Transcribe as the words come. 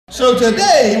So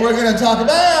today we're going to talk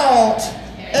about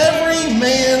every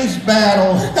man's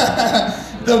battle.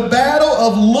 The battle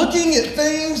of looking at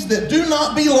things that do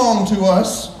not belong to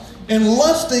us and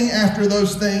lusting after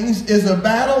those things is a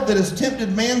battle that has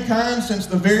tempted mankind since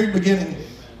the very beginning.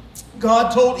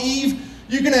 God told Eve,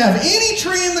 you can have any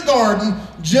tree in the garden,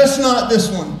 just not this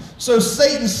one. So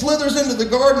Satan slithers into the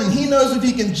garden, and he knows if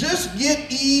he can just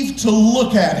get Eve to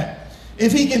look at it,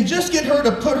 if he can just get her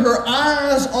to put her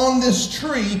eyes on this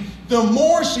tree, the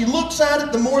more she looks at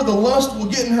it, the more the lust will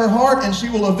get in her heart, and she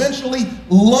will eventually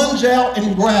lunge out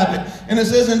and grab it. And it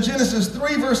says in Genesis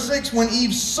 3 verse 6, when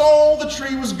Eve saw the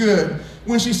tree was good,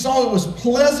 when she saw it was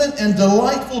pleasant and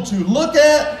delightful to look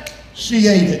at, she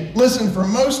ate it. Listen, for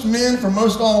most men, for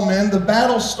most all men, the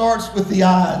battle starts with the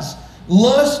eyes.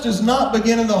 Lust does not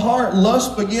begin in the heart.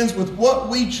 Lust begins with what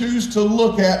we choose to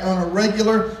look at on a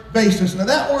regular basis. Now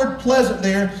that word pleasant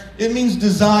there, it means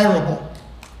desirable.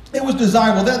 It was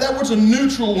desirable. That word's a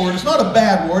neutral word. It's not a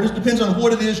bad word. It depends on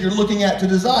what it is you're looking at to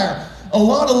desire. A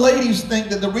lot of ladies think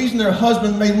that the reason their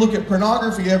husband may look at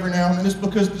pornography every now and then is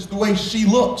because it's the way she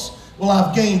looks. Well,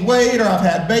 I've gained weight, or I've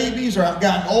had babies, or I've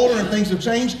gotten older and things have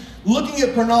changed. Looking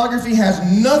at pornography has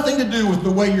nothing to do with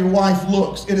the way your wife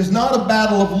looks. It is not a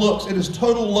battle of looks. It is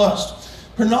total lust.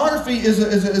 Pornography is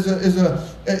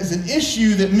an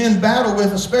issue that men battle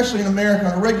with, especially in America,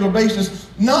 on a regular basis,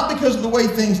 not because of the way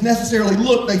things necessarily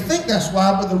look. They think that's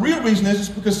why, but the real reason is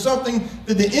because something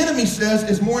that the enemy says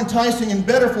is more enticing and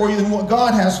better for you than what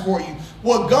God has for you.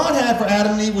 What God had for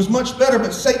Adam and Eve was much better,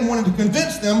 but Satan wanted to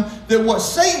convince them that what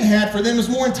Satan had for them is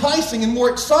more enticing and more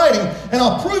exciting. And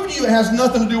I'll prove to you it has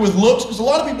nothing to do with looks, because a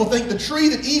lot of people think the tree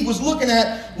that Eve was looking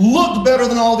at looked better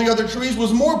than all the other trees,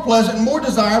 was more pleasant and more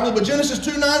desirable. But Genesis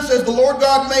 2:9 says the Lord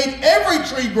God made every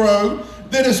tree grow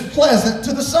that is pleasant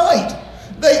to the sight.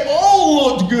 They all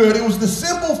looked good. It was the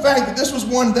simple fact that this was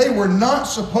one they were not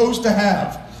supposed to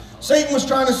have. Satan was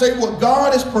trying to say what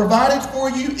God has provided for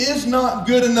you is not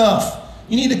good enough.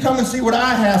 You need to come and see what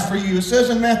I have for you. It says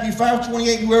in Matthew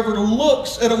 5:28, whoever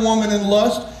looks at a woman in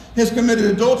lust has committed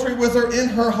adultery with her in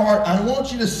her heart. I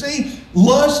want you to see,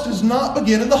 lust does not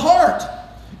begin in the heart.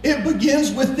 It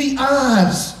begins with the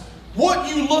eyes.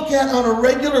 What you look at on a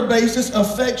regular basis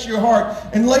affects your heart.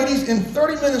 And ladies, in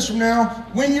 30 minutes from now,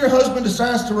 when your husband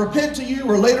decides to repent to you,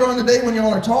 or later on today when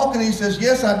y'all are talking and he says,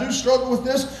 yes, I do struggle with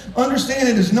this, understand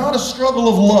it is not a struggle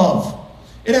of love.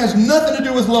 It has nothing to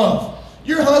do with love.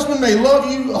 Your husband may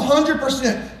love you 100%.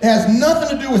 It has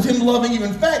nothing to do with him loving you.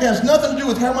 In fact, it has nothing to do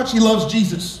with how much he loves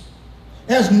Jesus.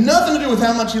 It has nothing to do with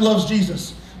how much he loves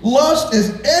Jesus. Lust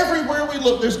is everywhere we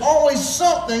look. There's always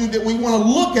something that we want to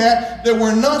look at that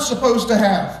we're not supposed to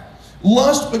have.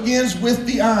 Lust begins with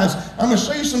the eyes. I'm going to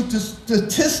show you some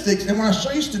statistics, and when I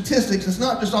show you statistics, it's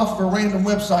not just off of a random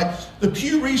website. The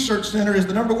Pew Research Center is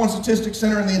the #1 statistics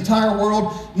center in the entire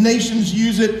world. Nations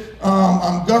use it,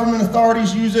 government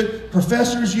authorities use it,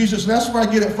 professors use it, so that's where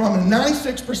I get it from. And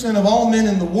 96% of all men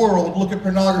in the world look at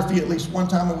pornography at least one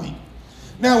time a week.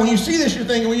 Now, when you see this, you're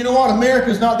thinking, well, you know what?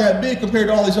 America's not that big compared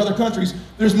to all these other countries.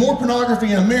 There's more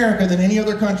pornography in America than any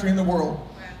other country in the world.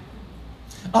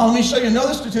 Let me show you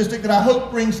another statistic that I hope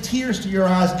brings tears to your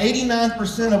eyes.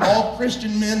 89% of all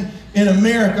Christian men in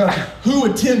America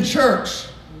who attend church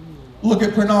look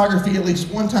at pornography at least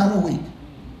one time a week.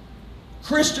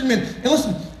 Christian men. And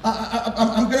listen,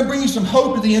 I'm going to bring you some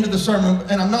hope at the end of the sermon,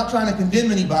 and I'm not trying to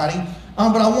condemn anybody,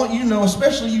 but I want you to know,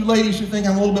 especially you ladies who think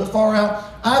I'm a little bit far out,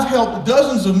 I've helped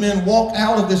dozens of men walk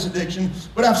out of this addiction,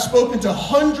 but I've spoken to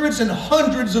hundreds and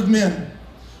hundreds of men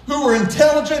who are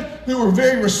intelligent, who are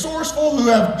very resourceful, who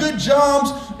have good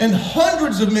jobs, and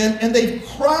hundreds of men, and they've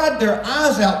cried their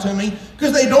eyes out to me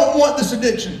because they don't want this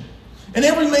addiction. And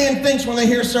every man thinks when they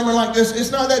hear a sermon like this,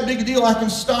 it's not that big a deal, I can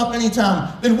stop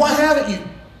anytime. Then why haven't you?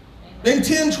 In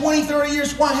 10, 20, 30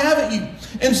 years, why haven't you?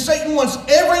 And Satan wants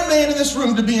every man in this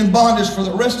room to be in bondage for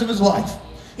the rest of his life.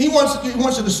 He wants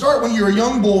it to start when you're a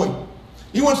young boy.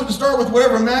 He wants it to start with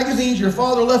whatever magazines your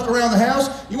father left around the house.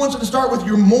 He wants it to start with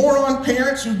your moron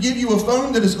parents who give you a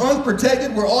phone that is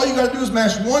unprotected, where all you got to do is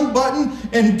mash one button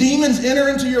and demons enter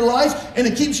into your life, and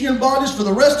it keeps you in bondage for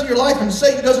the rest of your life. And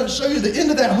Satan doesn't show you the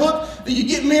end of that hook, that you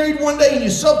get married one day and you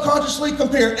subconsciously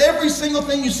compare every single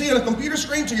thing you see on a computer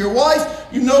screen to your wife.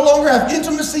 You no longer have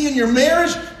intimacy in your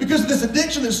marriage because of this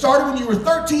addiction that started when you were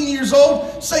 13 years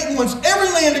old. Satan wants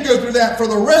every man to go through that for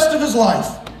the rest of his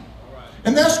life.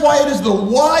 And that's why it is the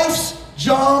wife's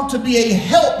job to be a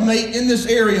helpmate in this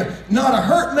area. Not a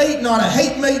hurt mate, not a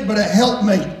hate mate, but a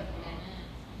helpmate.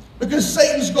 Because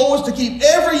Satan's goal is to keep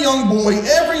every young boy,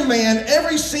 every man,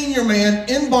 every senior man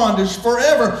in bondage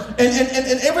forever. And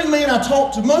every man I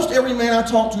talk to, most every man I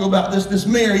talk to about this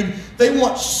married, they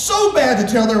want so bad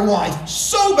to tell their wife,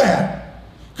 so bad.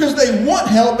 Because they want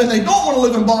help and they don't want to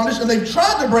live in bondage, and they've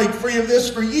tried to break free of this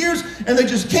for years and they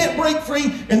just can't break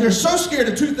free, and they're so scared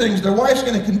of two things: their wife's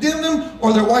going to condemn them,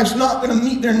 or their wife's not going to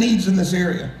meet their needs in this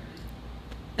area.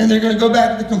 And they're going to go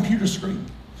back to the computer screen.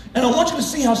 And I want you to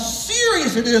see how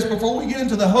serious it is before we get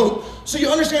into the hope, so you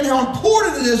understand how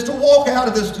important it is to walk out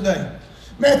of this today.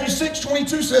 Matthew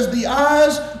 6:22 says, the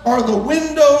eyes are the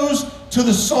windows to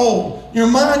the soul. Your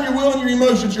mind, your will, and your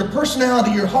emotions, your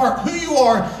personality, your heart, who you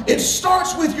are, it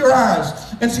starts with your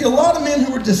eyes. And see, a lot of men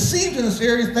who are deceived in this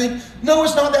area think, no,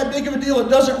 it's not that big of a deal. It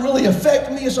doesn't really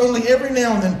affect me. It's only every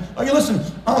now and then. Okay, listen,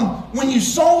 when you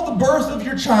saw the birth of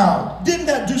your child, didn't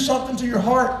that do something to your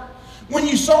heart? When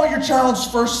you saw your child's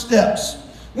first steps,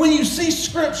 when you see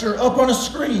scripture up on a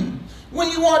screen, when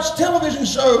you watch television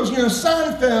shows,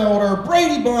 Seinfeld or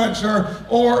Brady Bunch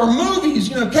or movies,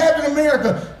 Captain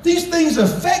America, these things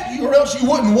affect you, or else you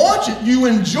wouldn't watch it. You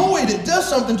enjoy it. It does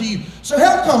something to you. So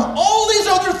how come all these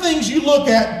other things you look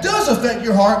at does affect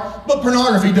your heart, but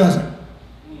pornography doesn't?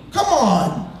 Come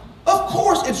on. Of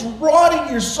course, it's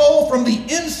rotting your soul from the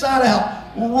inside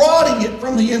out, rotting it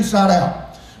from the inside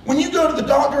out. When you go to the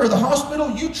doctor or the hospital,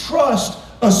 you trust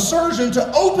a surgeon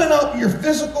to open up your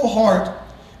physical heart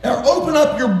or open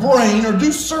up your brain or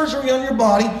do surgery on your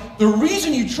body. The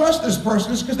reason you trust this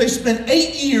person is because they spent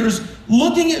 8 years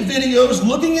looking at videos,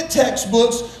 looking at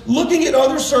textbooks, looking at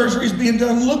other surgeries being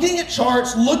done, looking at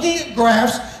charts, looking at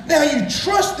graphs. Now you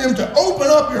trust them to open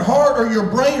up your heart or your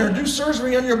brain or do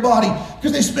surgery on your body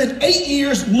because they spent 8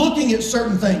 years looking at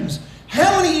certain things.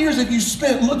 How many years have you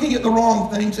spent looking at the wrong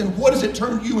things, and what has it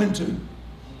turned you into?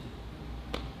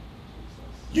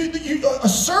 A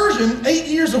surgeon, 8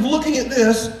 years of looking at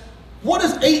this, what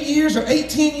does 8 years or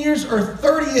 18 years or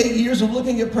 38 years of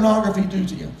looking at pornography do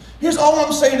to you? Here's all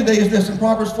I'm saying today is this in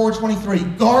Proverbs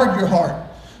 4:23, guard your heart.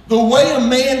 The way a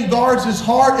man guards his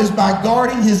heart is by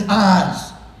guarding his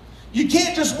eyes. You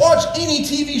can't just watch any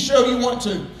TV show you want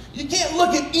to. You can't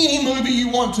look at any movie you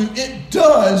want to. It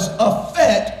does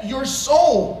affect your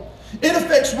soul. It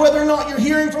affects whether or not you're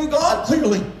hearing from God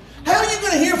clearly. How are you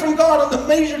going to hear from God on the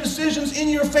major decisions in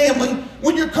your family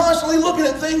when you're constantly looking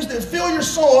at things that fill your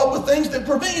soul up with things that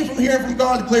prevent you from hearing from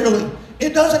God clearly?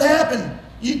 It doesn't happen.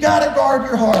 You got to guard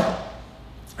your heart.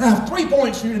 I have 3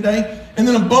 points for you today, and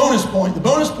then a bonus point. The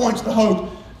bonus point's the hope.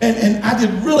 And I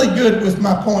did really good with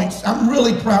my points. I'm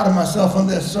really proud of myself on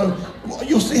this. So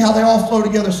you'll see how they all flow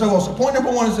together so well. So point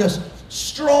number 1 is this: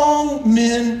 strong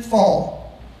men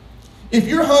fall. If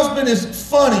your husband is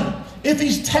funny, if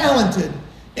he's talented,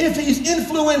 if he's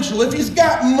influential, if he's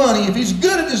got money, if he's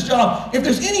good at his job, if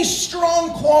there's any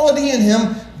strong quality in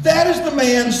him, that is the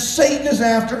man Satan is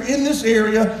after in this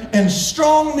area, and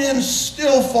strong men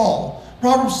still fall.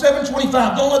 Proverbs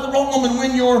 7:25, don't let the wrong woman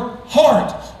win your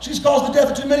heart. She's caused the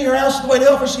death of too many, her house is the way to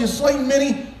help her. She has slain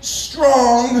many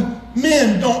strong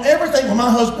men. Don't ever think, well, my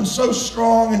husband's so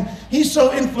strong and he's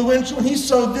so influential and he's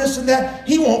so this and that,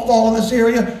 he won't fall in this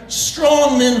area.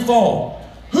 Strong men fall.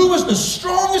 Who was the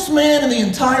strongest man in the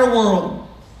entire world?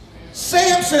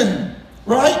 Samson,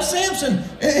 right? Samson.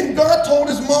 And God told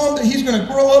his mom that he's going to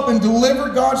grow up and deliver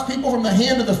God's people from the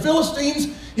hand of the Philistines.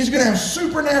 He's going to have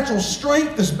supernatural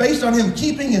strength that's based on him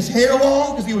keeping his hair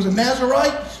long because he was a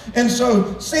Nazarite. And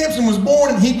so Samson was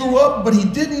born and he grew up, but he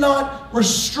did not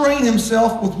restrain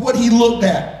himself with what he looked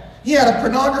at. He had a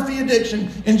pornography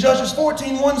addiction. In Judges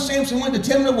 14:1, Samson went to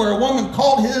Timnah where a woman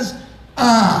caught his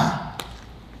eye.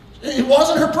 It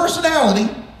wasn't her personality.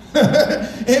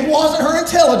 It wasn't her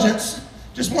intelligence.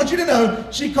 Just want you to know,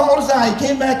 she called his eye. He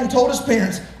came back and told his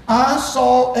parents, I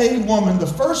saw a woman. The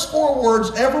first 4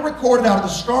 words ever recorded out of the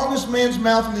strongest man's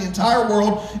mouth in the entire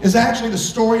world is actually the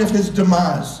story of his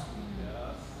demise.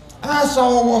 I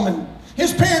saw a woman.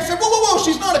 His parents said, whoa, whoa, whoa,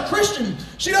 she's not a Christian.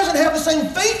 She doesn't have the same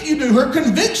faith you do. Her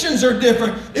convictions are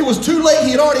different. It was too late.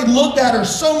 He had already looked at her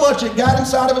so much it got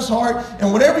inside of his heart.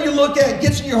 And whatever you look at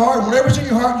gets in your heart. And whatever's in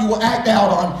your heart, you will act out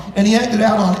on. And he acted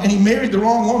out on it. And he married the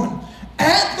wrong woman.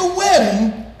 At the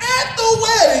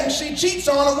wedding, she cheats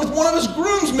on him with one of his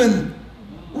groomsmen.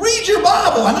 Read your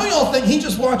Bible. I know y'all think he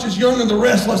just watches Young and the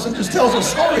Restless and just tells us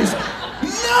stories.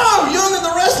 No, Young and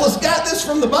the Restless got this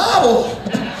from the Bible.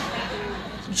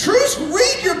 Truth,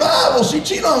 read your Bible. She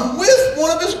cheated on him with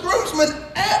one of his groomsmen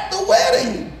at the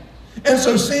wedding. And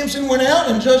so Samson went out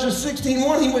in Judges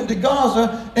 16:1. He went to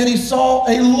Gaza and he saw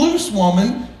a loose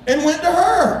woman and went to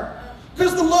her.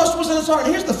 Because the lust was in his heart.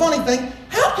 And here's the funny thing.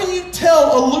 How can you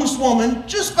tell a loose woman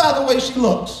just by the way she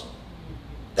looks?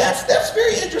 That's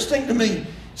very interesting to me.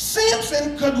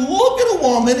 Samson could look at a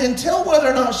woman and tell whether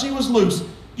or not she was loose.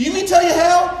 Do you mean tell you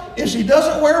how? If she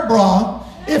doesn't wear a bra,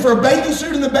 if her bathing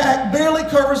suit in the back barely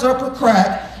covers up her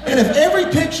crack, and if every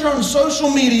picture on social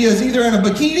media is either in a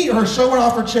bikini or her showing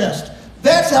off her chest.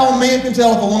 That's how a man can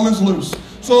tell if a woman's loose.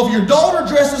 So if your daughter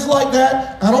dresses like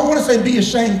that, I don't want to say be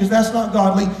ashamed because that's not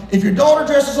godly. If your daughter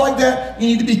dresses like that, you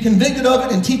need to be convicted of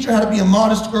it and teach her how to be a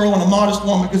modest girl and a modest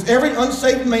woman, because every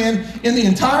unsaved man in the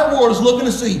entire world is looking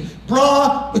to see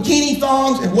bra, bikini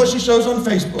thongs, and what she shows on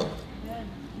Facebook.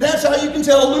 That's how you can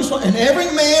tell a loose one. And every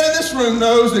man in this room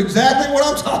knows exactly what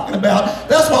I'm talking about.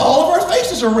 That's why all of our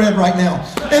faces are red right now.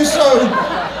 And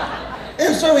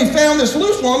so he found this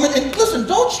loose woman. And listen,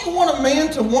 don't you want a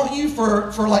man to want you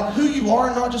for like who you are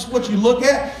and not just what you look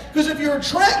at? Because if you're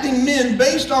attracting men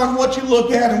based on what you look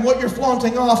at and what you're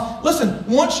flaunting off, listen,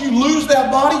 once you lose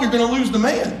that body, you're going to lose the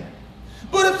man.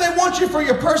 But if they want you for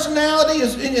your personality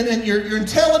and your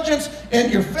intelligence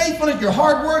and your faithfulness, your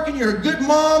hard work, and you're a good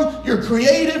mom, you're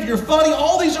creative, you're funny,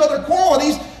 all these other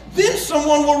qualities, then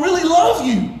someone will really love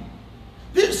you.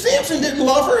 Samson didn't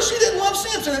love her. She didn't love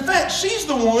Samson. In fact, she's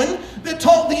the one that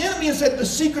taught the enemy and said the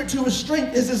secret to his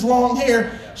strength is his long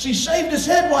hair. She shaved his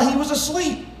head while he was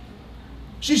asleep.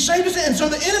 She shaved his head. And so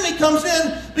the enemy comes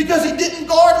in because he didn't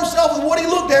guard himself with what he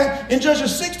looked at. In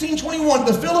Judges 16:21,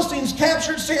 the Philistines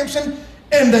captured Samson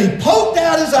and they poked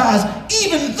out his eyes.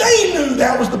 Even they knew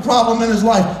that was the problem in his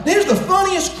life. Here's the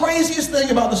funniest, craziest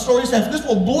thing about the story of Samson. This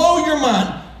will blow your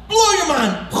mind. Blow your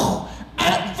mind.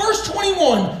 At verse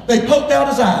 21, they poked out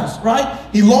his eyes, right?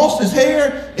 He lost his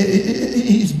hair.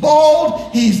 He's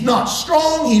bald. He's not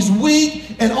strong. He's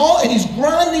weak. And he's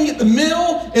grinding at the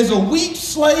mill as a weak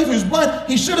slave who's blind.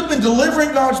 He should have been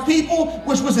delivering God's people,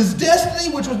 which was his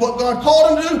destiny, which was what God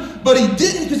called him to do. But he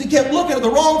didn't because he kept looking at the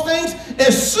wrong things.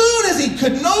 As soon as he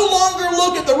could no longer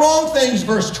look at the wrong things,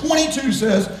 verse 22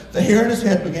 says, the hair in his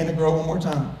head began to grow one more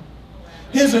time.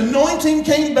 His anointing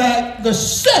came back the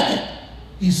second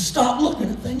he stopped looking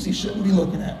at things he shouldn't be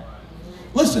looking at.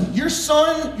 Listen, your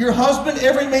son, your husband,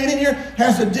 every man in here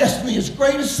has a destiny as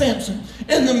great as Samson.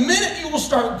 And the minute you will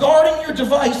start guarding your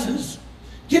devices,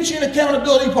 get you an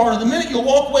accountability partner, the minute you'll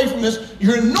walk away from this,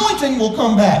 your anointing will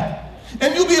come back.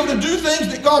 And you'll be able to do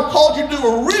things that God called you to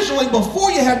do originally before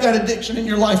you had that addiction in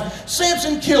your life.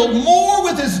 Samson killed more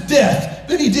with his death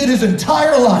than he did his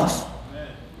entire life.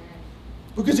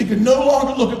 Because he could no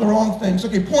longer look at the wrong things.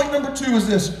 Okay, point number 2 is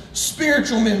this.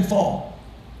 Spiritual men fall.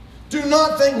 Do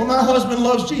not think, well, my husband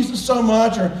loves Jesus so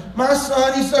much, or my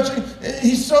son,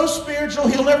 he's so spiritual,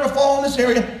 he'll never fall in this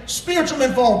area. Spiritual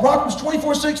men fall. Proverbs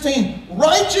 24:16.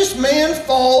 Righteous man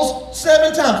falls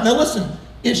 7 times. Now listen,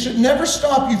 it should never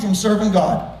stop you from serving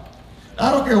God. I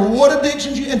don't care what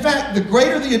addictions in fact, the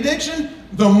greater the addiction,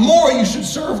 the more you should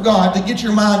serve God to get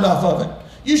your mind off of it.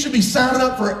 You should be signing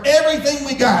up for everything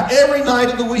we got every night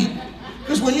of the week.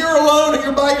 Because when you're alone or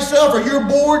you're by yourself or you're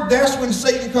bored, that's when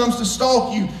Satan comes to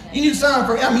stalk you. You need to sign up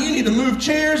for, you need to move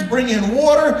chairs, bring in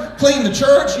water, clean the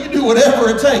church. You do whatever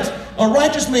it takes. A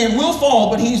righteous man will fall,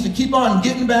 but he needs to keep on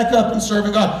getting back up and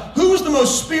serving God. Who was the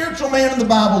most spiritual man in the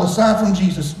Bible aside from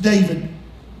Jesus? David.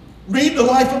 Read the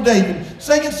life of David.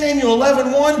 2 Samuel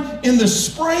 11:1, in the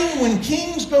spring when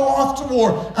kings go off to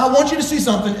war, I want you to see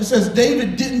something. It says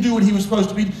David didn't do what he was supposed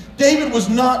to be. David was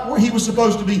not where he was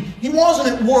supposed to be. He wasn't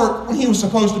at work when he was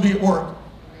supposed to be at work.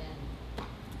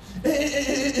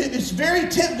 It's very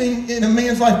tempting in a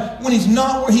man's life when he's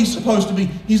not where he's supposed to be.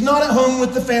 He's not at home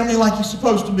with the family like he's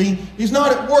supposed to be. He's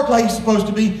not at work like he's supposed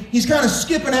to be. He's kind of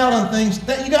skipping out on things.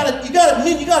 That you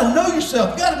gotta know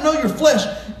yourself. You gotta know your flesh.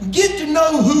 Get to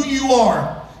know who you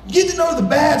are. Get to know the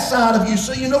bad side of you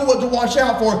so you know what to watch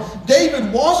out for.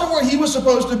 David wasn't where he was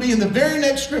supposed to be. And the very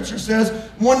next scripture says,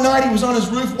 one night he was on his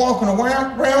roof walking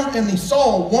around and he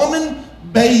saw a woman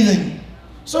bathing.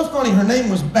 So funny, her name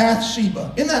was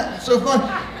Bathsheba. Isn't that so funny?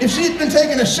 If she had been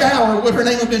taking a shower, would her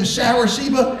name have been Shower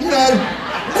Sheba? You know,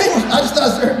 her name was, I just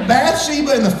thought it was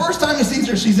Bathsheba, and the first time he sees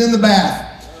her, she's in the bath.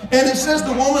 And it says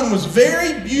the woman was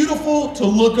very beautiful to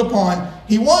look upon.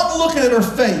 He wasn't looking at her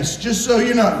face, just so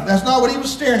you know. That's not what he was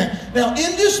staring at. Now,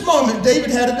 in this moment,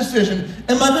 David had a decision.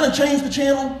 Am I going to change the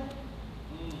channel?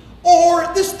 Or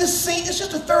this scene, it's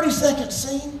just a 30-second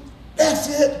scene. That's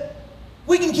it.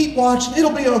 We can keep watching.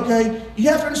 It'll be okay. You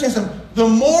have to understand something. The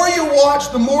more you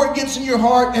watch, the more it gets in your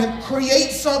heart, and it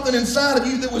creates something inside of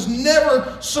you that was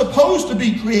never supposed to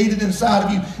be created inside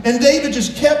of you. And David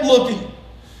just kept looking.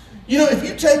 You know, if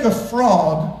you take a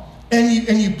frog and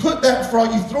you put that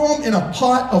frog, you throw him in a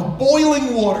pot of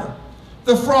boiling water,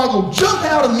 the frog will jump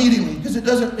out immediately because it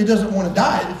doesn't want to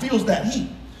die. It feels that heat.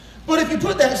 But if you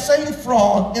put that same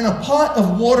frog in a pot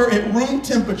of water at room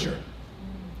temperature,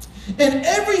 And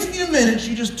every few minutes,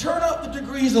 you just turn up the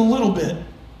degrees a little bit.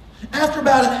 After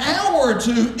about an hour or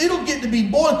two, it'll get to be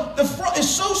boiling. The frog is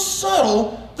so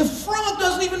subtle, the frog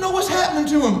doesn't even know what's happening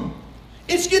to him.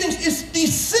 It's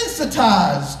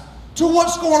desensitized to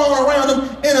what's going on around him,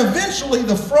 and eventually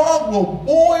the frog will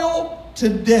boil to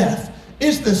death.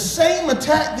 It's the same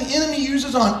attack the enemy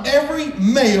uses on every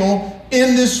male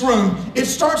in this room. It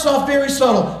starts off very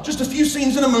subtle. Just a few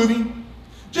scenes in a movie.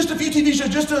 Just a few TV shows,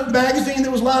 just a magazine that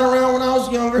was lying around when I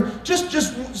was younger, just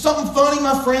something funny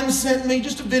my friend sent me,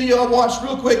 just a video I watched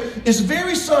real quick. It's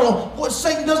very subtle. What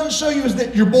Satan doesn't show you is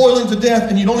that you're boiling to death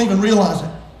and you don't even realize it.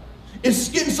 It's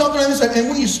getting something on this side. And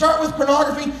when you start with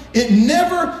pornography, it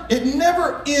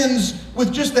never ends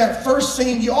with just that first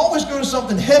scene. You always go to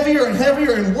something heavier and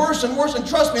heavier and worse and worse. And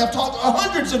trust me, I've talked to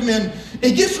hundreds of men.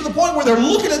 It gets to the point where they're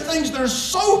looking at things that are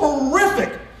so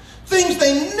horrific. Things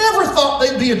they never thought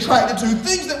they'd be attracted to.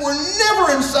 Things that were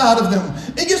never inside of them.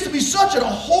 It gets to be such a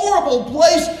horrible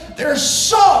place. They're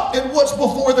shocked at what's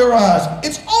before their eyes.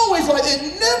 It's always like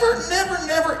it never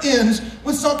ends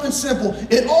with something simple.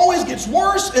 It always gets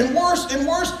worse and worse and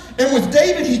worse. And with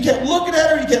David, he kept looking at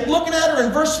her. He kept looking at her.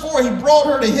 In verse 4, he brought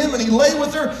her to him and he lay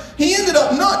with her. He ended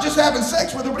up not just having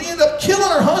sex with her, but he ended up killing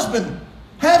her husband,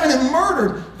 having him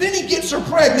murdered. Then he gets her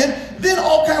pregnant. Then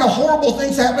all kind of horrible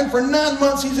things happen. For 9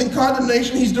 months, he's in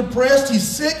condemnation. He's depressed. He's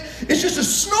sick. It's just a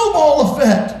snowball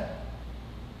effect.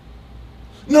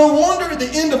 No wonder at the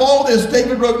end of all this,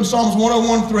 David wrote in Psalms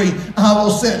 101:3, I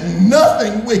will set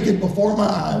nothing wicked before my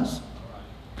eyes.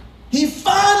 He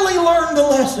finally learned the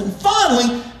lesson.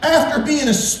 Finally, after being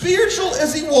as spiritual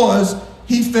as he was,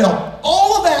 he felt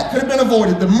all of that could have been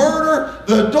avoided. The murder,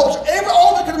 the adultery,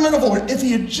 all that could have been avoided if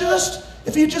he had just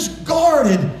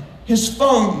guarded his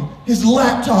phone, his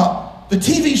laptop, the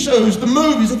TV shows, the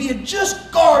movies. If he had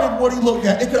just guarded what he looked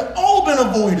at, it could have all been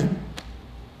avoided.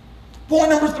 Point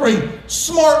number 3,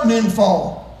 smart men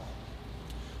fall.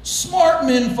 Smart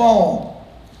men fall.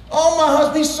 Oh, my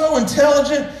husband, he's so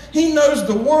intelligent. He knows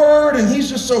the word and he's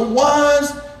just so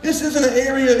wise. This isn't an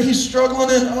area that he's struggling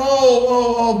in.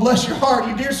 Oh, bless your heart,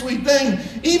 you dear sweet thing.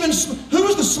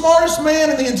 Who's the smartest man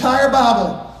in the entire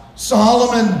Bible?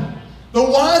 Solomon. The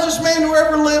wisest man who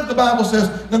ever lived, the Bible says.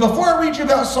 Now, before I read you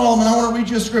about Solomon, I want to read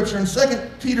you a scripture in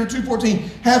 2 Peter 2:14.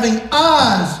 Having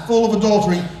eyes full of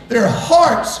adultery, their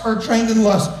hearts are trained in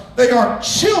lust. They are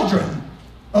children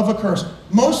of a curse.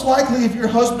 Most likely, if your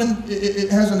husband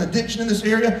has an addiction in this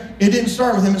area, it didn't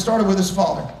start with him. It started with his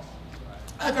father.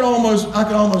 I could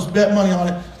almost bet money on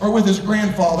it, or with his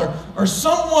grandfather, or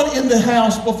someone in the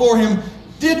house before him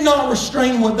did not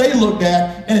restrain what they looked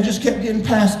at, and it just kept getting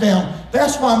passed down.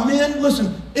 That's why men,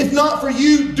 listen, if not for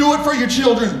you, do it for your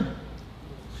children.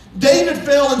 David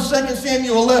fell in 2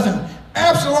 Samuel 11.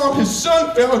 Absalom, his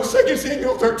son, fell in 2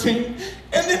 Samuel 13.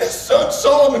 And then his son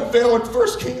Solomon fell in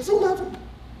 1 Kings 11.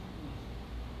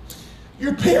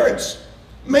 Your parents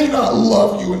may not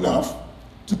love you enough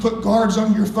to put guards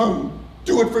on your phone.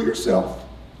 Do it for yourself.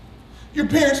 Your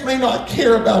parents may not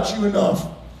care about you enough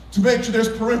to make sure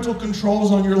there's parental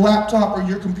controls on your laptop or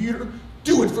your computer.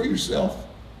 Do it for yourself.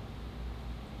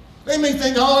 They may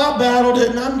think, oh, I battled it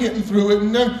and I'm getting through it.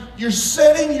 And then you're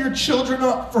setting your children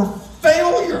up for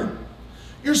failure.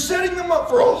 You're setting them up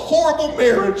for a horrible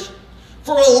marriage,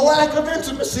 for a lack of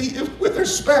intimacy with their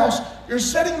spouse. You're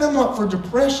setting them up for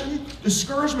depression,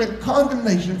 discouragement,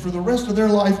 condemnation for the rest of their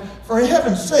life. For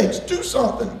heaven's sakes, do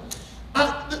something.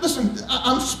 Listen,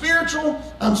 I'm spiritual,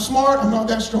 I'm smart, I'm not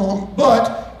that strong,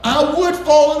 but I would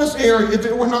fall in this area if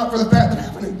it were not for the fact that I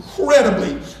have an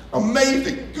incredibly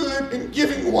amazing, good, and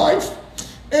giving wife.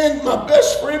 And my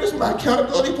best friend is my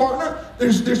accountability partner.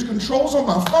 There's controls on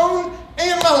my phone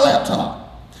and my laptop.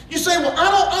 You say, well,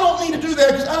 I don't need to do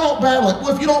that because I don't battle it.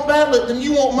 Well, if you don't battle it, then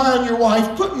you won't mind your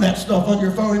wife putting that stuff on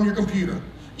your phone and your computer.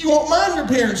 You won't mind your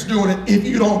parents doing it. If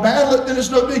you don't battle it, then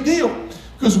it's no big deal.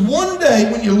 Because one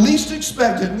day when you least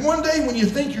expect it, one day when you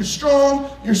think you're strong,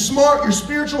 you're smart, you're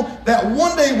spiritual, that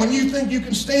one day when you think you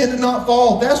can stand and not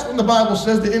fall, that's when the Bible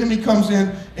says the enemy comes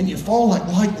in and you fall like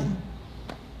lightning.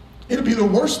 It'll be the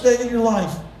worst day of your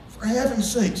life. For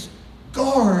heaven's sakes,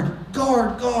 guard.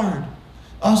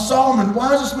 Solomon,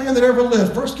 wisest man that ever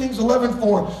lived. 1 Kings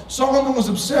 11:4. Solomon was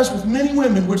obsessed with many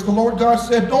women, which the Lord God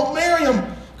said, don't marry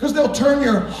them, because they'll turn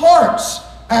your hearts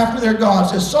after their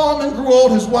gods. As Solomon grew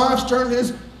old, his wives turned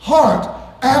his heart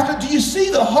after. Do you see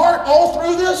the heart all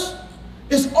through this?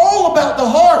 It's all about the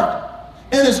heart.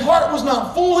 And his heart was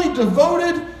not fully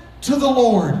devoted to the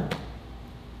Lord.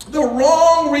 The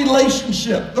wrong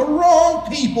relationship, the wrong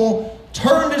people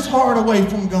turned his heart away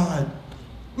from God.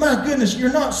 My goodness,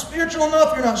 you're not spiritual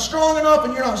enough, you're not strong enough,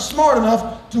 and you're not smart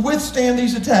enough to withstand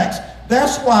these attacks.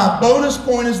 That's why bonus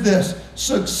point is this: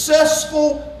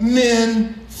 successful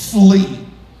men flee.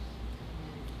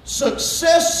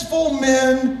 Successful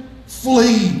men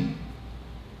flee.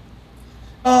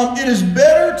 It is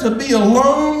better to be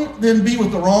alone than be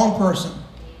with the wrong person.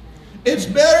 It's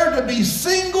better to be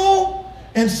single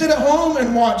and sit at home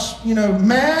and watch,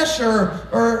 MASH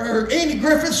or Andy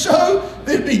Griffith's show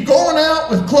than be going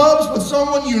out with clubs with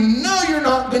someone you know you're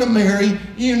not going to marry,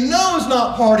 you know is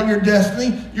not part of your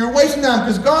destiny. You're wasting time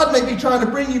because God may be trying to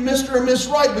bring you Mr. and Miss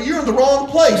Right, but you're in the wrong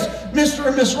place. Mr.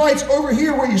 and Miss Right's over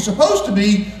here where you're supposed to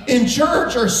be, in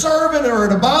church or serving or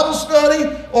at a Bible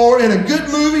study or at a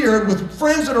good movie or with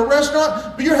friends at a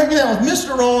restaurant, but you're hanging out with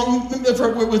Mr. Wrong,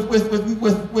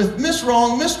 with Miss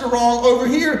Wrong, Mr. Wrong over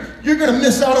here. You're going to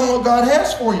miss out on what God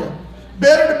has for you.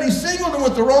 Better to be single than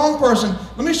with the wrong person.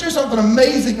 Let me show you something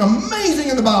amazing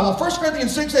in the Bible. 1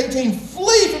 Corinthians 6:18,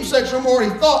 flee from sexual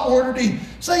immorality, thought, word, or deed.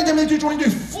 2 Timothy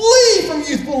 2:22, flee from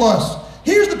youthful lust.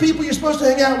 Here's the people you're supposed to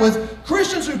hang out with: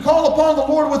 Christians who call upon the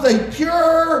Lord with a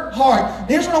pure heart. And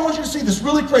here's what I want you to see that's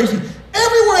really crazy.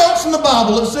 Everywhere else in the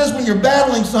Bible, it says when you're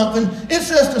battling something, it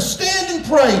says to stand and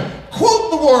pray,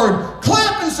 quote the word,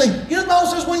 clap and sing. You know, the Bible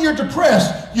says when you're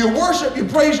depressed, you worship, you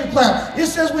praise, you clap. It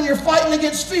says when you're fighting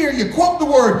against fear, you quote the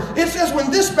word. It says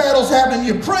when this battle's happening,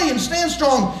 you pray and stand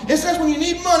strong. It says when you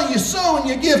need money, you sow and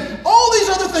you give. All these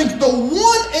other things. The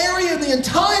one area in the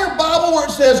entire Bible where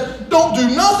it says don't do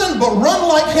nothing but run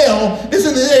like hell is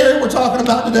in the area we're talking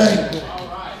about today.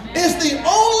 It's the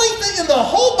only thing in the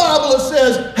whole Bible that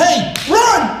says, hey,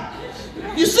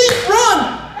 run. You see,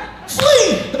 run,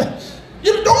 flee.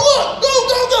 You don't look,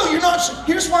 go. You're not.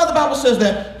 Here's why the Bible says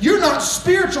that. You're not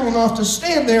spiritual enough to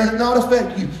stand there and it not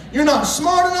affect you. You're not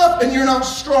smart enough and you're not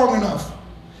strong enough.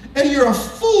 And you're a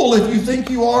fool if you think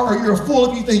you are, or you're a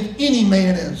fool if you think any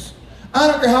man is. I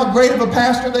don't care how great of a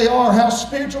pastor they are, how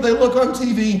spiritual they look on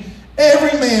TV.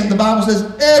 Every man, the Bible says,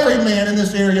 every man in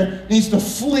this area needs to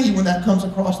flee when that comes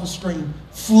across the screen.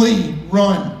 Flee,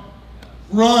 run.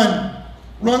 Run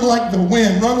like the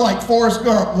wind. Run like Forrest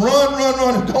Gump.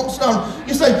 Run, and don't stop.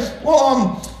 You say,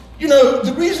 well,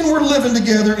 the reason we're living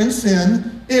together in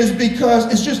sin is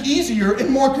because it's just easier and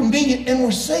more convenient, and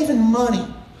we're saving money.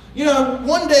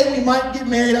 One day we might get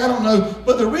married, I don't know,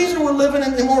 but the reason we're living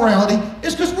in immorality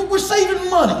is because we're saving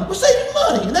money. We're saving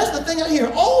money, and that's the thing I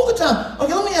hear all the time.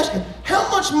 Okay, let me ask you, how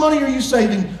much money are you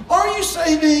saving? Are you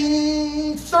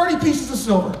saving 30 pieces of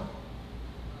silver?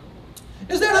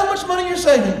 Is that how much money you're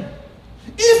saving?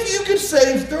 If you could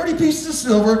save 30 pieces of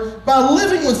silver by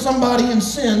living with somebody in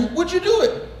sin, would you do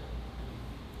it?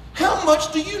 How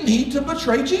much do you need to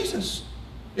betray Jesus?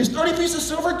 Is 30 pieces of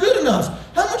silver good enough?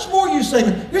 How much more are you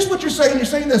saving? Here's what you're saying. You're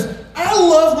saying this: I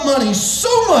love money so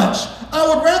much, I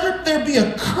would rather there be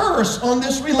a curse on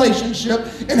this relationship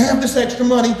and have this extra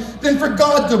money than for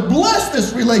God to bless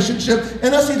this relationship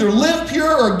and us either live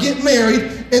pure or get married,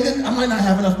 and then I might not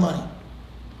have enough money.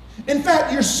 In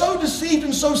fact, you're so deceived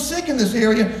and so sick in this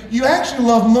area, you actually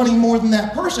love money more than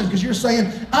that person, because you're saying,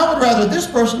 I would rather this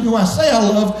person who I say I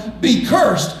love be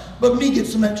cursed, but me get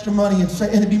some extra money and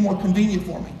it'd be more convenient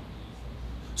for me.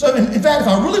 So in fact, if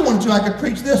I really wanted to, I could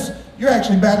preach this. You're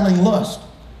actually battling lust.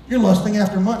 You're lusting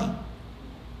after money.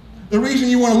 The reason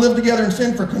you want to live together in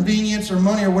sin for convenience or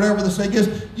money or whatever the sake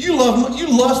is, you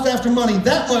lust after money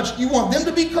that much. You want them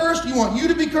to be cursed. You want you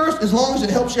to be cursed, as long as it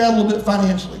helps you out a little bit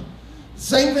financially.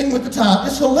 Same thing with the tithe.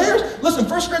 It's hilarious. Listen,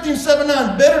 1 Corinthians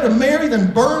 7:9, better to marry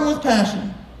than burn with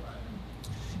passion.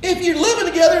 If you're living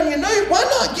together and why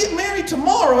not get married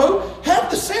tomorrow, have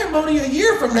the ceremony a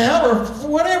year from now, or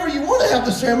whatever you want to have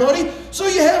the ceremony, so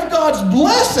you have God's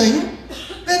blessing,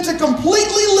 than to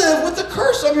completely live with the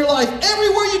curse of your life.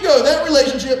 Everywhere you go, that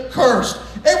relationship cursed.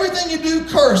 Everything you do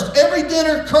cursed. Every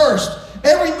dinner cursed.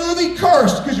 Every movie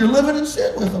cursed, because you're living in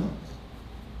sin with them.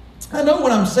 I know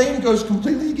what I'm saying goes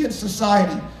completely against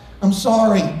society. I'm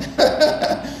sorry.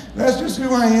 That's just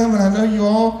who I am, and I know you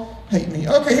all hate me.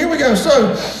 Okay, here we go.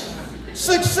 So,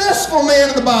 successful man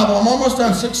in the Bible. I'm almost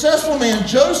done. Successful man.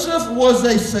 Joseph was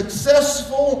a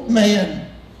successful man.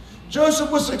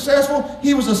 Joseph was successful.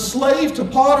 He was a slave to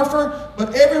Potiphar,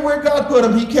 but everywhere God put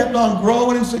him, he kept on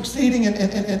growing and succeeding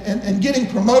and getting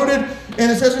promoted.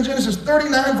 And it says in Genesis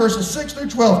 39, verses 6 through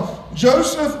 12,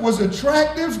 Joseph was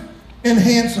attractive and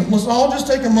handsome. Let's all just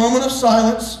take a moment of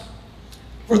silence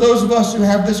for those of us who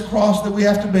have this cross that we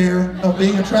have to bear of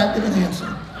being attractive and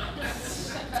handsome.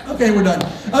 Okay, we're done.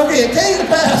 Okay, it came to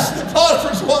pass that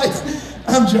Potiphar's wife,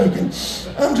 I'm joking,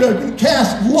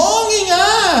 cast longing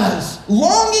eyes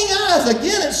Longing eyes.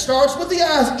 Again, it starts with the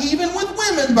eyes, even with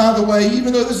women, by the way,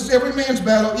 even though this is every man's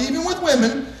battle, even with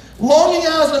women. Longing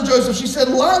eyes on Joseph. She said,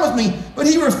 lie with me. But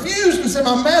he refused and said,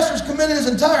 my master's committed his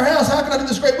entire house. How can I do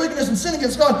this great wickedness and sin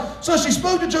against God? So she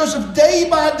spoke to Joseph day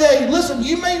by day. Listen,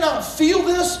 you may not feel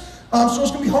this, so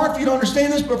it's going to be hard for you to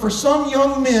understand this, but for some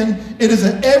young men, it is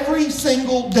an every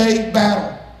single day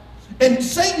battle. And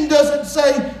Satan doesn't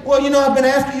say, well, you know, I've been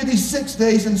after you these 6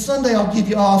 days, and Sunday I'll give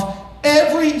you off.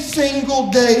 Every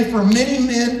single day for many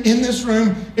men in this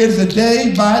room, it is a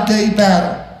day-by-day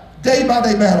battle.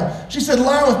 Day-by-day battle. She said,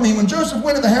 lie with me. When Joseph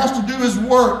went in the house to do his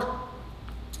work.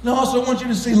 Now, I also want you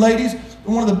to see, ladies, that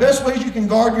one of the best ways you can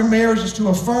guard your marriage is to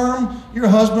affirm your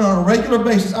husband on a regular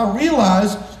basis. I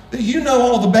realize that you know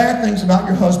all the bad things about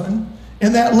your husband,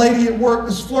 and that lady at work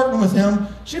that's flirting with him,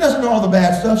 she doesn't know all the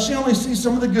bad stuff. She only sees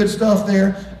some of the good stuff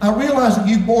there. I realize that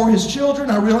you bore his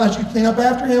children. I realize you clean up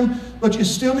after him, but you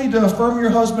still need to affirm your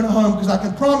husband at home, because I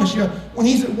can promise you, when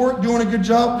he's at work doing a good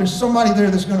job, there's somebody there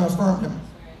that's going to affirm him.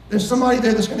 There's somebody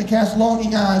there that's going to cast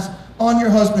longing eyes on your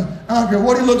husband. I don't care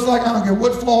what he looks like. I don't care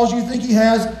what flaws you think he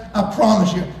has. I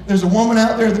promise you, there's a woman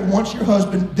out there that wants your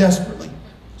husband desperately.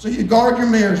 So you guard your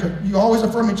marriage. You always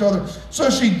affirm each other. So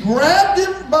she grabbed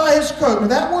him by his coat. Now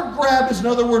that word grab is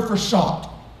another word for shocked.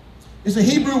 It's a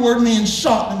Hebrew word meaning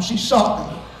shocked him. She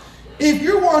shocked him. If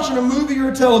you're watching a movie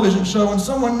or a television show and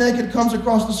someone naked comes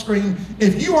across the screen,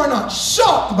 if you are not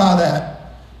shocked by that,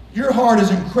 your heart is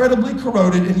incredibly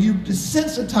corroded and you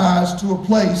desensitized to a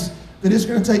place that it's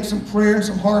going to take some prayer and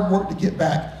some hard work to get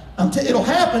back. It'll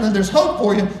happen and there's hope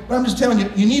for you, but I'm just telling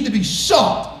you, you need to be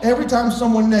shocked every time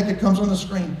someone naked comes on the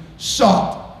screen.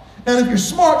 Shocked. And if you're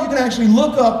smart, you can actually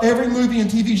look up every movie and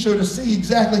TV show to see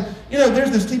exactly, you know,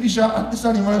 there's this TV show,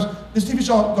 this TV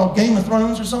show called Game of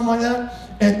Thrones or something like that.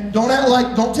 And don't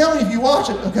tell me if you watch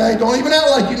it, okay? Don't even act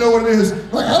like you know what it is.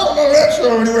 Like, I don't know that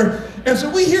show anywhere. And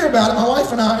so we hear about it, my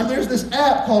wife and I, and there's this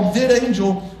app called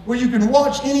VidAngel where you can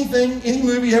watch anything, any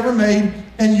movie ever made,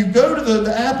 and you go to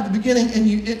the app at the beginning and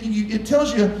it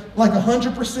tells you like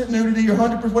 100% nudity or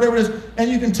 100%, whatever it is,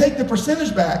 and you can take the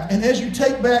percentage back. And as you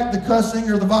take back the cussing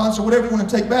or the violence or whatever you want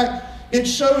to take back, it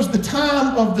shows the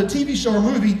time of the TV show or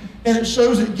movie, and it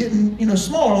shows it getting, you know,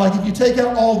 smaller. Like if you take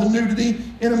out all the nudity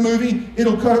in a movie,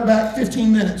 it'll cut it back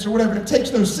 15 minutes or whatever, and it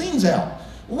takes those scenes out.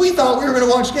 We thought we were going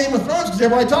to watch Game of Thrones because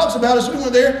everybody talks about it, so we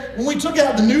went there. When we took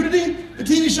out the nudity, the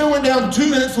TV show went down to 2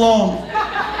 minutes long.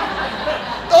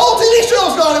 The whole TV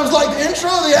show's gone. It was like the intro,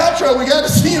 the outro. We got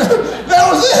to see, you know, that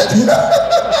was it.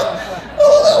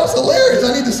 Oh, that was hilarious.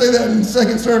 I need to say that in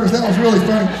second service. That was really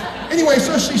funny. Anyway,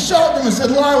 so she shocked him and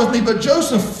said, lie with me, but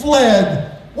Joseph fled.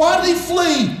 Why did he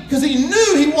flee? Because he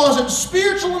knew he wasn't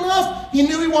spiritual enough, he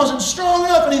knew he wasn't strong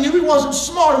enough, and he knew he wasn't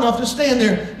smart enough to stand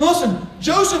there. Now listen,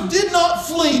 Joseph did not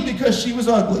flee because she was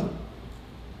ugly.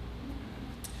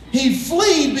 He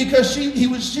fled because she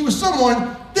was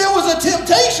someone, there was a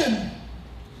temptation.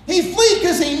 He fled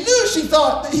because he knew he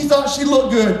thought she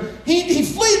looked good. He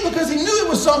fled because he knew it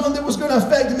was something that was going to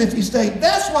affect him if he stayed.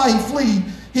 That's why he fled.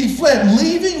 He fled,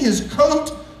 leaving his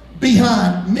coat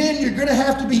behind. Men, you're going to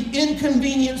have to be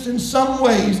inconvenienced in some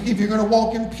ways if you're going to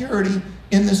walk in purity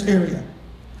in this area.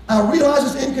 I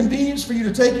realize it's inconvenience for you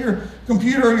to take your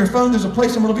computer or your phone. There's a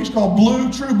place in Myrtle Beach called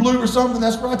True Blue or something.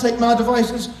 That's where I take my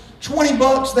devices.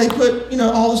 $20, they put, you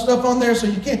know, all the stuff on there so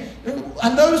you can't.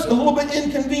 I know it's a little bit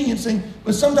inconveniencing,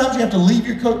 but sometimes you have to leave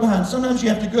your coat behind. Sometimes you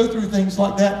have to go through things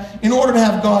like that in order to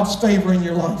have God's favor in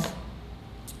your life.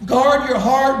 Guard your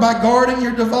heart by guarding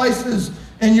your devices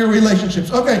and your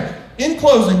relationships. Okay, in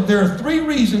closing, there are 3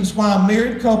 reasons why a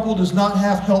married couple does not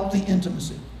have healthy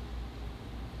intimacy.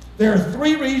 There are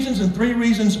 3 reasons and 3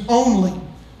 reasons only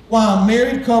why a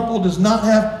married couple does not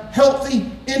have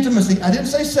healthy intimacy. I didn't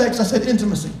say sex, I said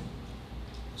intimacy.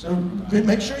 So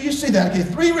make sure you see that. Okay,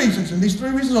 3 reasons, and these 3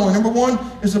 reasons only. Number 1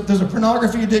 is there's a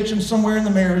pornography addiction somewhere in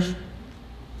the marriage.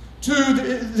 2,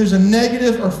 there's a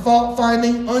negative or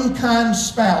fault-finding, unkind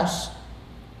spouse.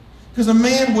 Because a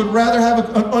man would rather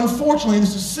have, unfortunately,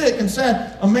 this is sick and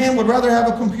sad, a man would rather have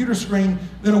a computer screen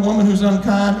than a woman who's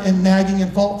unkind and nagging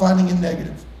and fault-finding and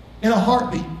negative. In a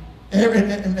heartbeat.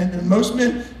 And most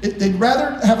men, they'd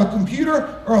rather have a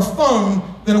computer or a phone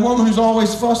than a woman who's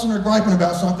always fussing or griping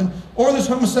about something. Or there's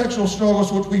homosexual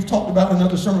struggles, which we've talked about in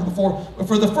another sermon before. But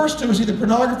for the first 2, it's either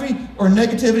pornography or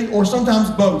negativity or sometimes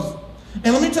both.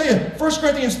 And let me tell you, 1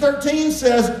 Corinthians 13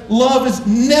 says, love is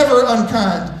never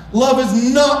unkind. Love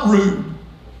is not rude.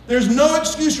 There's no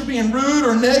excuse for being rude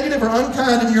or negative or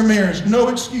unkind in your marriage. No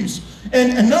excuse.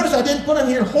 And notice I didn't put in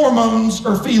here hormones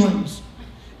or feelings.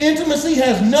 Intimacy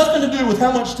has nothing to do with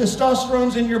how much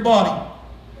testosterone's in your body.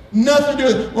 Nothing to do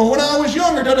with it. Well, when I was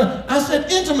younger, I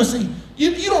said intimacy.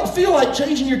 You don't feel like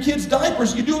changing your kids'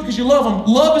 diapers. You do it because you love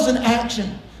them. Love is an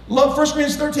action. Love, 1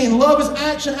 Corinthians 13, love is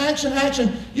action, action,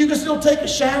 action. You can still take a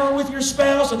shower with your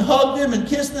spouse and hug them and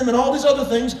kiss them and all these other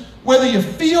things, whether you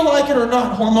feel like it or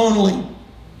not hormonally,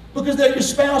 because they're your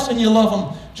spouse and you love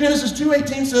them. Genesis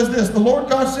 2:18 says this, the Lord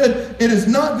God said, it is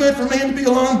not good for man to be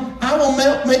alone. I will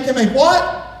make him a what?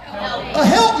 A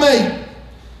helpmate.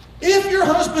 If your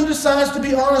husband decides to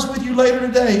be honest with you later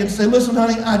today and say, listen,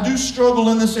 honey, I do struggle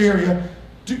in this area.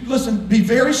 Listen, be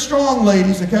very strong,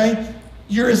 ladies, okay?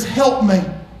 You're his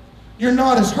helpmate. You're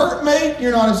not his hurtmate.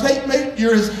 You're not his hatemate.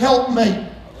 You're his helpmate.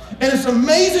 And it's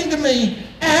amazing to me,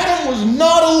 Adam was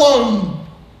not alone.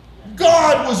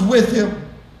 God was with him.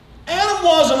 Adam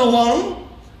wasn't alone.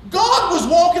 God was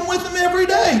walking with him every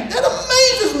day. That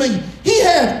amazes me. He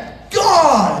had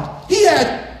God. He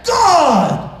had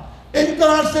God. And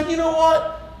God said, you know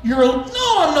what? No,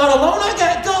 I'm not alone. I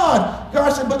got God. God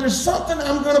said, but there's something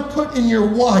I'm going to put in your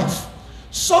wife.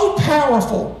 So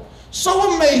powerful.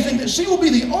 So amazing that she will be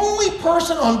the only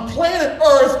person on planet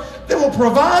Earth that will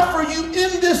provide for you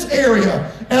in this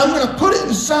area. And I'm going to put it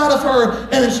inside of her,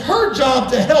 and it's her job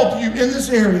to help you in this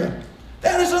area.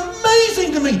 That is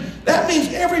amazing to me. That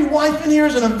means every wife in here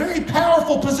is in a very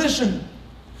powerful position.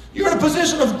 You're in a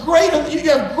position of you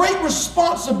have great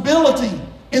responsibility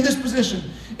in this position.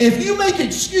 If you make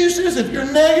excuses, if you're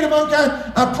negative,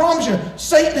 unkind, I promise you,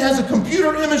 Satan has a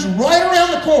computer image right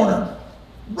around the corner.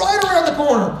 Right around the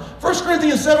corner. 1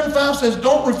 Corinthians 7:5 says,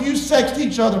 don't refuse sex to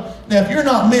each other. Now, if you're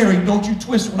not married, don't you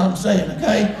twist what I'm saying,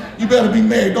 okay? You better be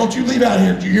married. Don't you leave out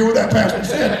here. Did you hear what that pastor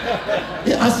said?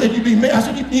 Yeah, I said you be married. I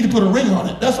said you need to put a ring on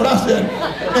it. That's what I said.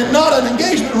 And not an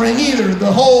engagement ring either. The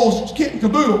whole kit and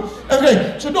caboodle.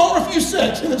 Okay, so don't refuse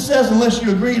sex. And it says unless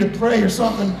you agree to pray or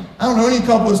something. I don't know any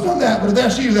couple that's done that, but if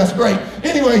that's you, that's great.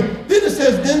 Anyway, then it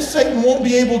says, then Satan won't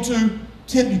be able to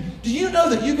tempt you. Do you know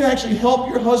that you can actually help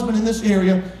your husband in this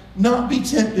area not be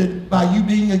tempted by you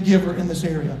being a giver in this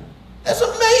area? That's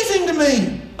amazing to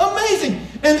me. Amazing.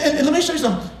 And let me show you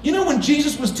something. You know when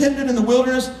Jesus was tempted in the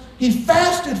wilderness, he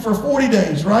fasted for 40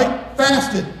 days, right?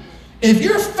 Fasted. If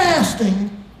you're fasting,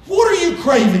 what are you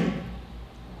craving?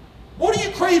 What are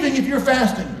you craving if you're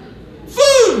fasting?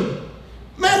 Food.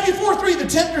 Matthew 4:3, the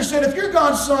tempter said, if you're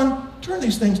God's son, turn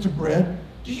these things to bread.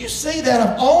 Do you say that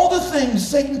of all the things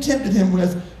Satan tempted him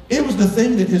with, it was the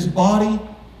thing that his body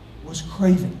was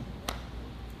craving?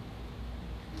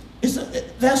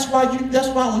 That's why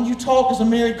when you talk as a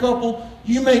married couple,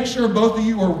 you make sure both of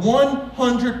you are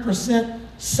 100%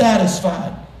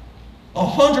 satisfied.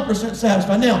 100%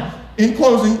 satisfied. Now, in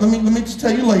closing, let me just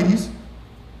tell you, ladies,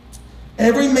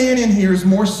 every man in here is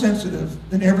more sensitive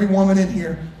than every woman in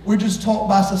here. We're just taught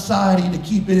by society to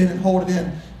keep it in and hold it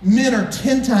in. Men are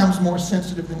 10 times more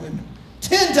sensitive than women.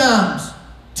 10 times.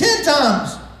 10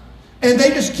 times. And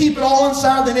they just keep it all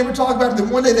inside. They never talk about it.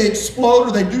 Then one day they explode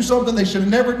or they do something they should have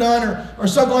never done or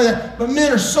something like that. But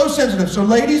men are so sensitive. So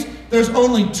ladies, there's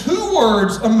only 2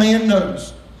 words a man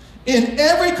knows. In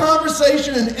every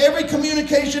conversation, in every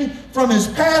communication from his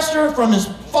pastor, from his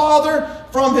father,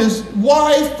 from his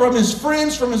wife, from his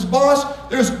friends, from his boss,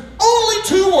 there's only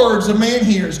 2 words a man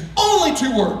hears. Only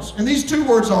 2 words. And these 2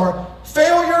 words are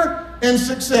failure and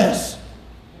success.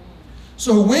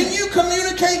 So when you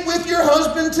communicate with your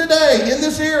husband today in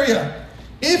this area,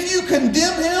 if you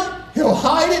condemn him, he'll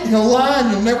hide it, he'll lie,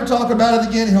 and you'll never talk about it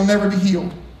again, and he'll never be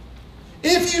healed.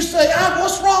 If you say,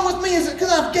 what's wrong with me? Is it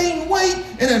because I've gained weight?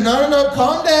 And then, no,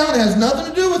 calm down. It has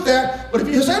nothing to do with that. But if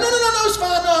you say, no, it's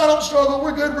fine. No, I don't struggle.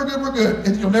 We're good.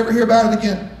 And you'll never hear about it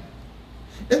again.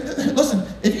 Listen,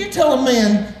 if you tell a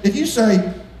man, if you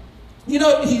say, he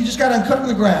just got done cutting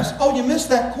the grass. Oh, you missed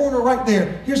that corner right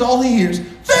there. Here's all he hears.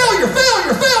 Failure,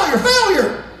 failure, failure,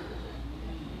 failure.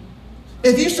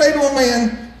 If you say to a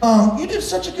man, you did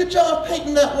such a good job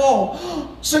painting that wall.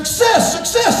 Success,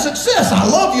 success, success. I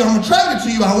love you. I'm attracted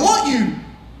to you. I want you.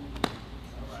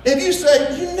 If you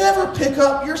say, you never pick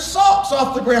up your socks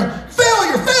off the ground.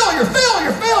 Failure, failure,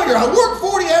 failure, failure. I worked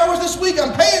 40 hours this week.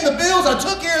 I'm paying the bills. I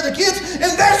took care of the kids.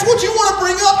 And that's what you want to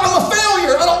bring up. I'm a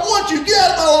failure. I don't want you. Get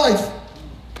out of my life.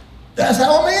 That's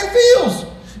how a man feels.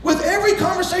 With every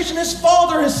conversation his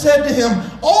father has said to him,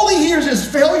 all he hears is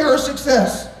failure or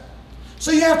success.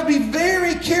 So you have to be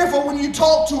very careful when you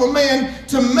talk to a man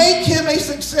to make him a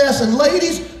success. And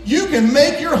ladies, you can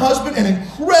make your husband an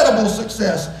incredible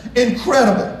success.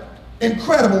 Incredible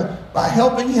by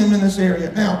helping him in this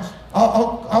area. Now,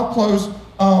 I'll close.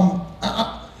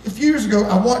 A few years ago,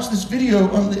 I watched this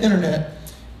video on the internet,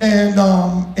 and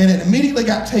it immediately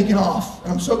got taken off.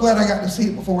 And I'm so glad I got to see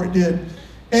it before it did.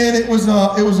 And it was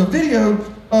a video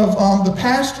of the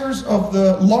pastors of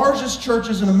the largest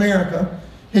churches in America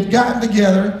had gotten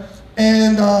together,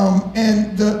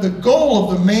 And the goal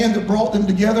of the man that brought them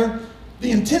together,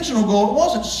 the intentional goal, it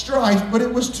wasn't strife, but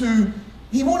it was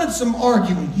he wanted some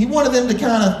arguing. He wanted them to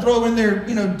kind of throw in their,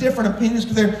 different opinions.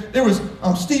 Because there was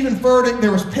Stephen Furtick,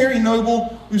 there was Perry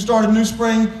Noble, who started New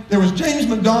Spring. There was James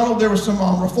McDonald. There was some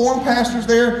Reformed pastors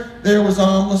there. There was,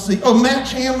 Matt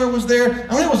Chandler was there.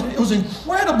 I mean, it was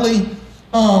incredibly,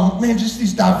 just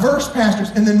these diverse pastors.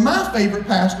 And then my favorite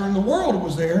pastor in the world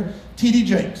was there, T.D.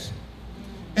 Jakes.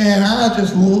 And I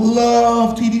just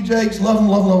love T.D. Jakes, love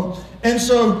him. And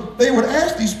so they would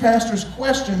ask these pastors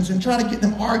questions and try to get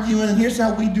them arguing, and here's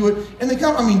how we do it. And they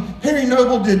Perry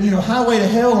Noble did, Highway to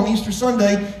Hell on Easter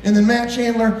Sunday, and then Matt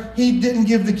Chandler, he didn't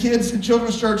give the kids at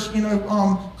Children's Church,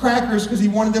 crackers because he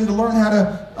wanted them to learn how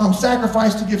to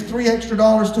sacrifice to give $3 extra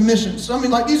to missions. So,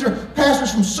 these are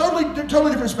pastors from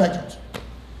totally different spectrums.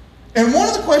 And one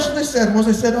of the questions they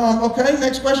said, okay,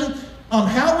 next question.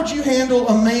 How would you handle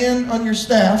a man on your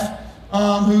staff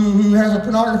who has a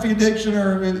pornography addiction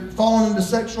or fallen into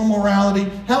sexual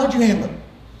morality? How would you handle it?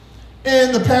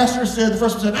 And the pastor said, the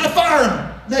first one said, I fire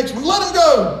him. Next one, let him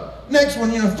go. Next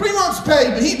one, 3 months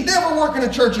pay, but he'd never work in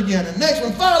a church again. And next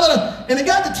one, fire, let him. And it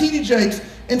got to T.D. Jakes,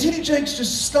 and T.D. Jakes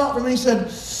just stopped him and he said,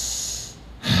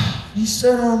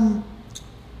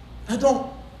 I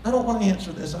don't want to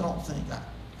answer this, I don't think.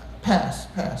 Pass.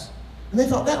 And they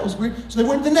thought that was weird. So they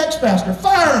went to the next pastor.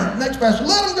 Fire him. Next pastor.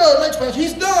 Let him go. Next pastor.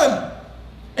 He's done.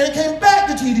 And it came back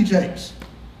to T.D. Jakes.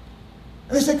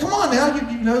 And they said, come on now.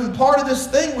 The part of this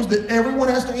thing was that everyone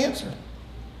has to answer.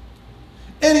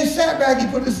 And he sat back. He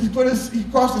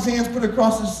crossed his hands, put it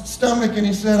across his stomach, and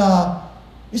he said, I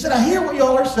hear what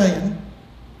y'all are saying.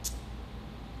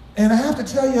 And I have to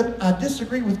tell you, I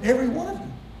disagree with every one of you.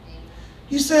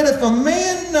 He said, if a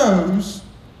man knows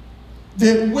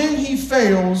that when he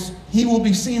fails, he will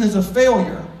be seen as a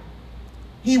failure,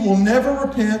 he will never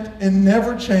repent and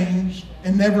never change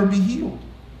and never be healed.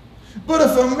 But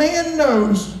if a man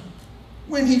knows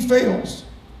when he fails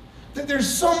that there's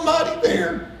somebody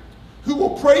there who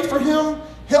will pray for him,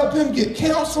 help him get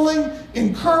counseling,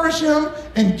 encourage him,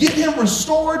 and get him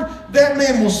restored, that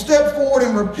man will step forward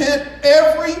and repent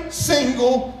every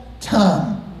single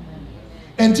time.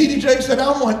 And T.D. Jakes said,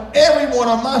 I want everyone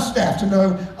on my staff to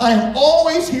know I am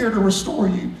always here to restore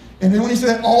you. And then when he said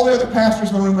that, all the other pastors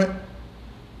in the room went,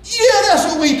 yeah, that's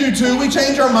what we do too. We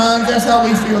change our minds. That's how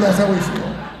we feel. That's how we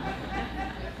feel.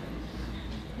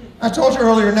 I told you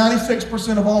earlier,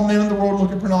 96% of all men in the world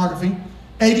look at pornography.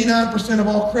 89% of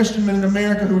all Christian men in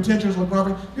America who attend church look at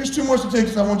pornography. Here's 2 more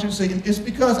statistics I want you to see. It's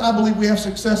because I believe we have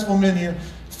successful men here.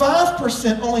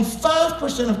 5%, only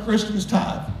 5% of Christians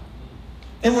tithe.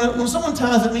 And when someone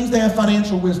tithes, it means they have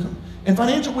financial wisdom. And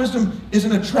financial wisdom is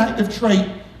an attractive trait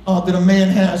that a man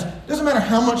has. It doesn't matter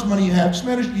how much money you have. It just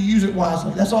matters if you use it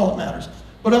wisely. That's all that matters.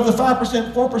 But of the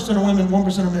 5%, 4% are women,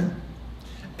 1% are men.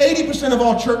 80% of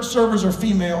all church servers are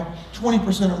female,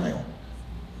 20% are male.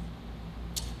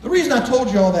 The reason I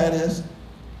told you all that is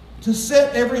to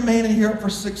set every man in here up for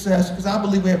success, because I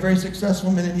believe we have very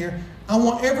successful men in here. I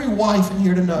want every wife in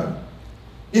here to know,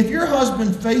 if your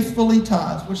husband faithfully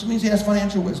tithes, which means he has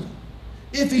financial wisdom,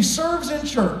 if he serves in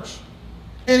church,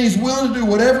 and he's willing to do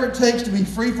whatever it takes to be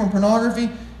free from pornography,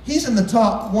 he's in the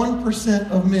top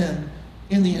 1% of men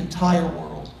in the entire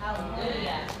world.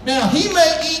 Hallelujah. Now, he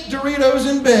may eat Doritos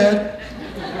in bed.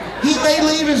 He may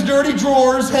leave his dirty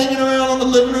drawers hanging around on the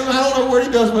living room. I don't know what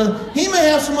he does with it. He may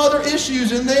have some other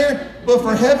issues in there, but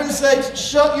for heaven's sakes,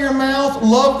 shut your mouth,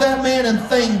 love that man, and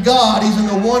thank God he's in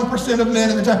the 1% of men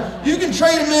in the time. You can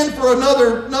trade him in for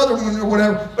another one or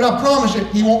whatever, but I promise you,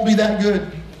 he won't be that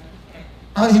good.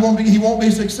 He won't be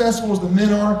successful as the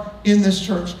men are in this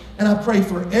church. And I pray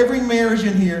for every marriage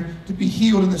in here to be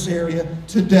healed in this area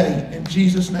today. In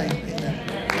Jesus' name, amen.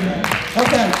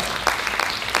 Okay.